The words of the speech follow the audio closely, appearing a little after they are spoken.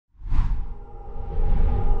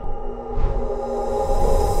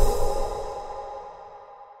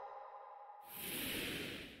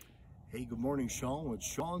good morning, Sean, with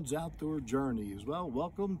Sean's Outdoor Journeys. Well,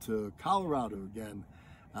 welcome to Colorado again.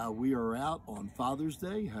 We are out on Father's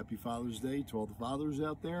Day. Happy Father's Day to all the fathers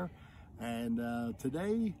out there. And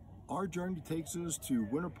today, our journey takes us to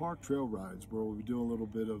Winter Park Trail Rides, where we'll be doing a little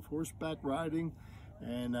bit of horseback riding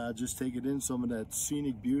and just taking in some of that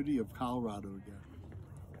scenic beauty of Colorado again.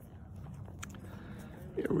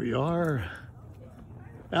 Here we are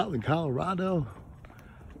out in Colorado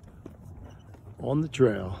on the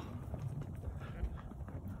trail.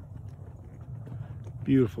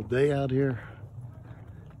 Beautiful day out here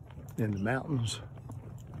in the mountains.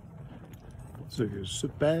 So you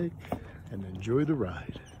sit back and enjoy the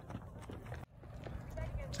ride.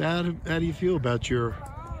 So how do you feel about your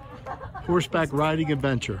horseback riding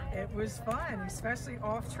adventure? It was fun, especially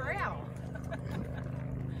off trail.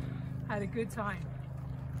 Had a good time.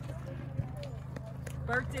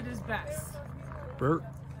 Bert did his best. Bert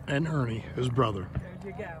and Ernie, his brother.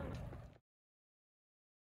 There you go.